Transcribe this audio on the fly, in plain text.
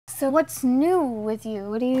So what's new with you?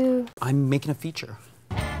 What do you... I'm making a feature.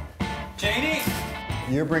 Janie!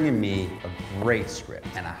 You're bringing me a great script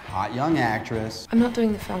and a hot young actress. I'm not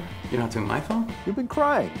doing the film. You're not doing my film? You've been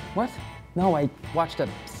crying. What? No, I watched a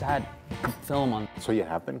sad film on... So you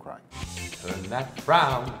have been crying. Turn that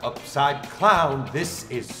frown upside clown. This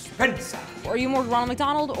is Spencer. Are you more Ronald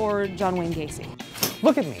McDonald or John Wayne Gacy?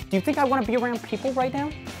 Look at me. Do you think I want to be around people right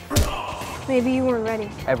now? Maybe you weren't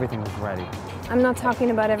ready. Everything was ready. I'm not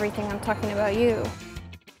talking about everything, I'm talking about you.